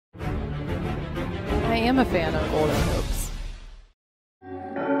am a fan of Golden Hoops.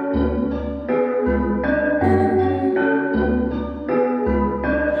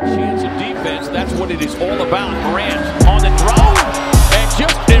 Chance of defense, that's what it is all about. Morant on the drop, and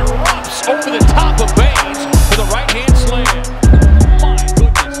just erupts over the top of Baines for the right-hand slam. My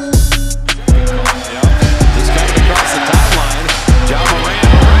goodness. This coming across the timeline. John Morant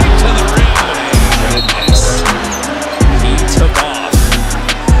right to the rim. Goodness. He took off.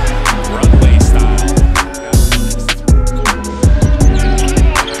 Runway style.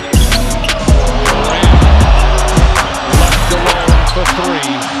 Left alone for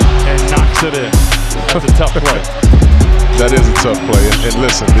three and knocks it in. That's a tough play. That is a tough play. And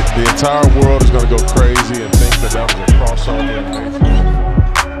listen, the entire world is going to go crazy and think that was a crossover.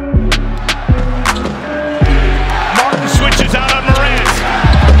 Martin switches out on Morant.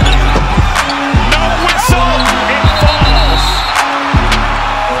 No whistle. It falls.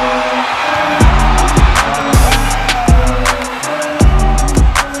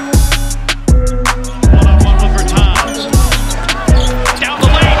 One-on-one with Bertans. Down the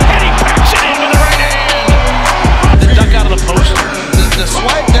lane, and he packs it in with the right hand. The duck out of the post. The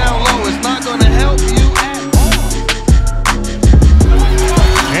swipe down low is not going to help you at all.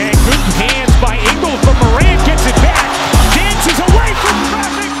 And good hands by Ingles, but Morant gets it back. Dances away from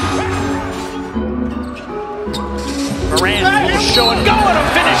traffic. Morant will show and go and a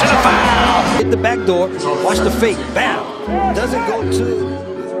finish and a foul. Hit the back door. Watch the fake. Bam. Doesn't go to.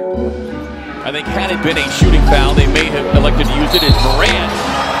 I think had it been a shooting foul, they may have elected to use it as Morant.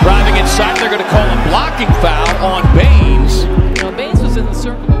 Driving inside, they're going to call a blocking foul on Baines. You know, Baines was in the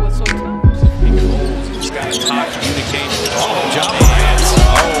circle, but was so tough. He's got a top communication. Oh, John Morant.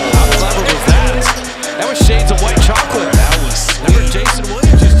 Oh, how clever was that? That was shades of white chocolate. That was never Jason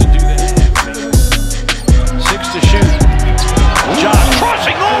Williams used to do that. 6 to shoot. John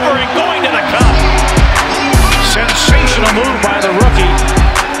crossing over and going to the cup. Sensational move by the rookie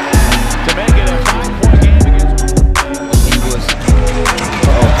to make it a 5-point game against. He was.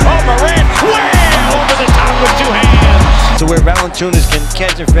 Oh, Morant, wham! Over the top with 2 hands. So where Valanciunas can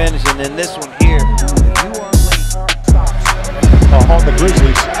catch and finish, and then this one here. You are late. On the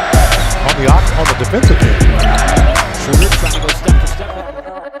Grizzlies, on the defensive end. Schroeder trying to go step for step.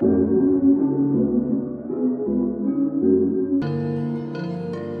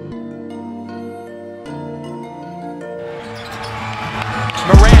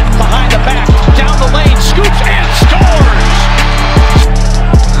 Morant behind the back, down the lane, scoops and scores!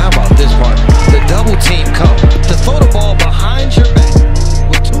 How about this one? The double team come to throw the ball behind your back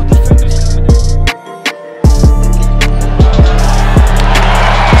with 2 defenders coming in.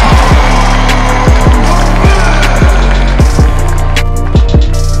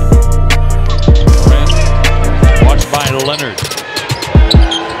 Watched by Leonard.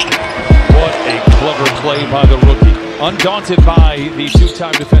 What a clever play by the rookie. Undaunted by the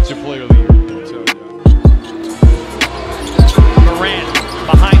 2-time defensive player of the year. Morant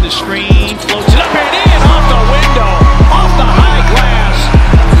behind the screen, floats it up and in, off the window, off the high glass.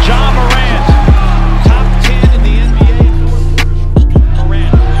 John Morant, top 10 in the NBA.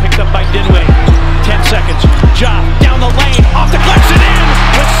 Morant picked up by Dinwiddie. 10 seconds. Ja down the lane, off the glass and in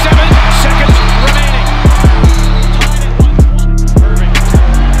with 7 seconds remaining. Irving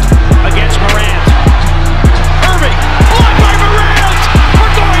against Morant. Irving, blocked by Morant.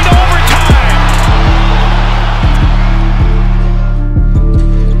 We're going to overtime.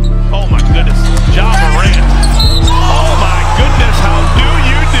 Oh my goodness, Ja Morant. Oh my goodness, how do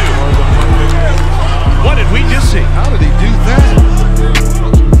you do? What did we just see? How did he do that?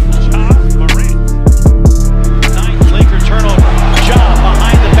 Ja Morant. 9th Laker turnover. Ja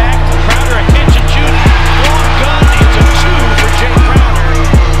behind the back. Crowder a catch and shoot. Long gun. It's a 2 for Jay Crowder.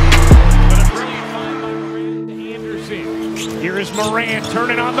 But a brilliant find by Morant to Anderson. Here is Morant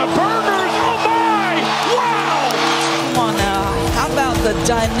turning on the burners. Oh my! Wow! Come on now. How about the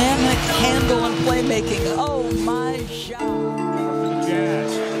dynamic handle and playmaking? Oh my shot.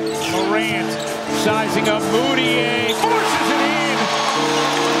 Jazz. Morant sizing up Moutier. Forces it in.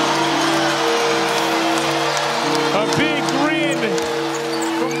 A big grin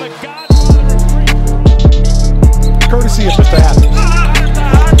from the Godfather. Courtesy of Mr. Adams.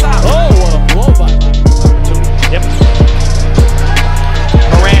 Oh, what a blow by. Yep.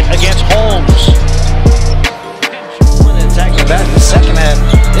 Morant against Holmes. When attacking back in the second half,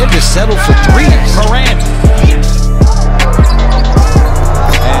 they just settled for 3s. Morant.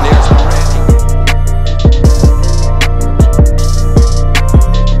 And there's Morant.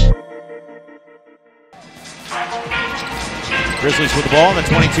 Grizzlies with the ball and a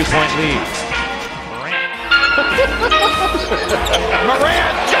 22-point lead.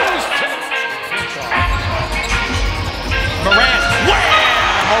 Morant goes to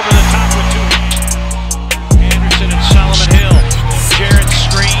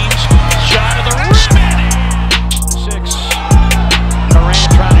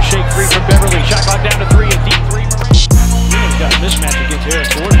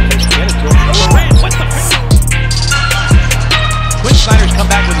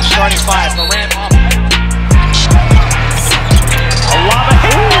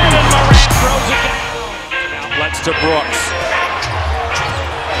to Brooks.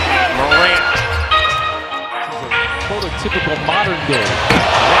 Morant. Prototypical modern day.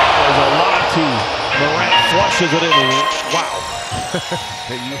 That was a lot to Morant. Flushes it in. Wow.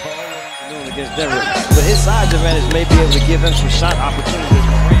 Doing against Denver, but his size advantage may be able to give him some shot opportunities.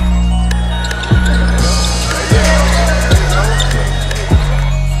 Morant.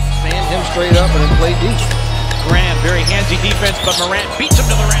 Stand him straight up and then play deep. Graham, very handsy defense, but Morant beats him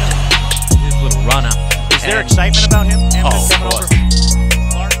to the rim. His little run up. Is there excitement about him? Oh, coming over.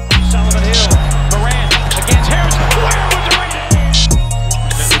 Clark, Sullivan Hill, Morant against Harris. Where was the rain?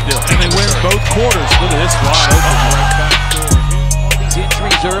 And they win both quarters. Look at this wide open right back door. All these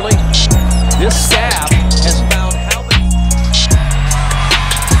injuries early. This staff has found how many.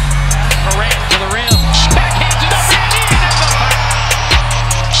 Morant to the rim. Backhands it up and in. That's a foul.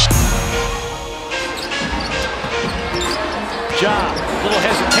 Job, little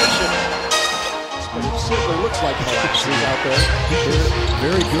hesitation. But it certainly looks like molasses out there.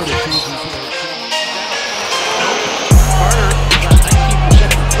 They're very good at choosing. Carter got 19%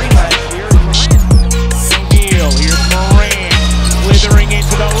 from three last year. O'Neal, here's Morant slithering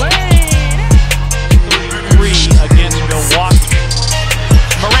into the lane. 33 against Milwaukee.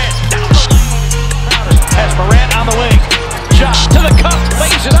 Morant down the lane. Crowder has Morant on the wing. Ja to the cup,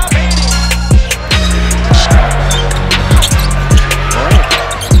 lays it up. Morant.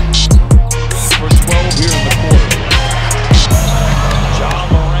 3 for 12 here in the quarter.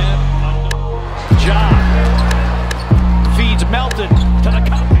 Morant. Ja feeds Melton to the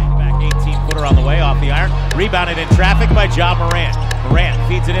cup. Back 18-footer on the way off the iron. Rebounded in traffic by Morant. Morant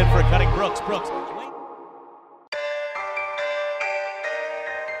feeds it in for cutting Brooks.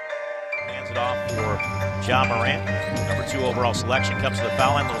 Hands it off for Morant. Number 2 overall selection. Comes to the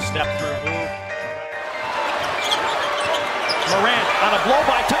foul line. Little step through move. Morant on a blow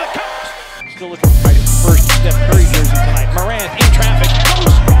by to the cup. Still looking right at first Steph Curry jersey tonight. Morant in traffic.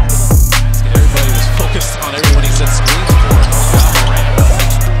 Everybody was focused on everyone he set screens for. Morant.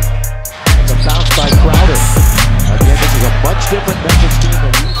 It's a bounce by Crowder. Again, this is a much different Memphis team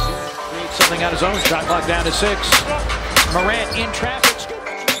than we've seen. Creates something on his own. Shot clock down to 6. Morant in traffic.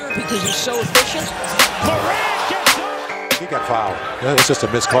 Because he's so efficient. Morant gets up. He got fouled. It's just a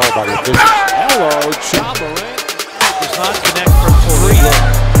missed call by the officials. Hello, Morant. Does not connect from 3.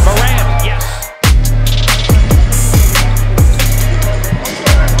 Morant, yes.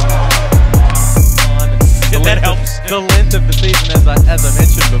 That helps. The length of the season, as I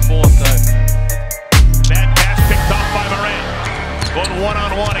mentioned before, so. Bad pass picked off by Morant. Going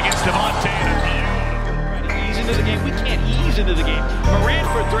one-on-one against Devontae. Trying to ease into the game. We can't ease into the game. Morant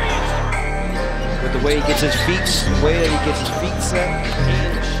for 3. With the way he gets his feet, set.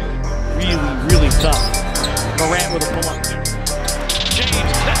 Really, really tough. Morant with a pull-up.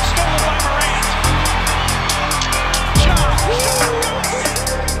 James, that's stolen by Morant.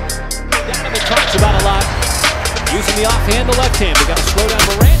 Donovan talks about a lot. Using the offhand, the left hand. They got to slow down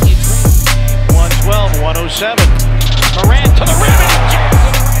Morant. 112-107. Morant to the rim.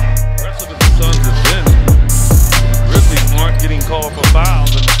 The rest of the Suns have been. Grizzlies aren't getting called for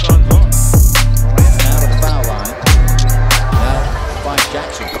fouls, and the Suns are. Morant out of the foul line. Now by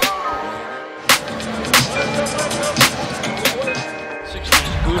Jackson. 16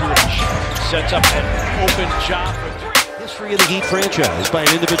 Goodrich sets up an open shot for 3. History of the Heat franchise by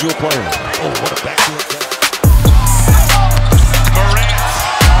an individual player. Oh, what a backdoor cut. Morant.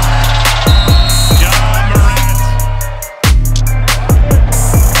 Morant.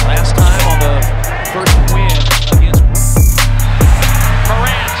 Last time on the first win against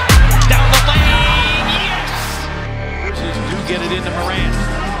Morant. Down the lane. Yes. Grizzlies do get it into Morant.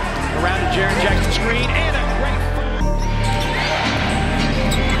 Around to Jaren Jackson screen and a great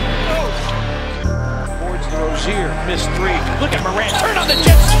Boards the Rozier. Missed 3. Look at Morant. Turn on the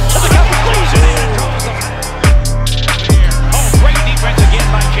Jets. To the cup. Plays it in. Draws them. Oh, great defense again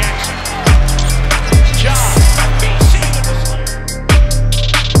by Jackson.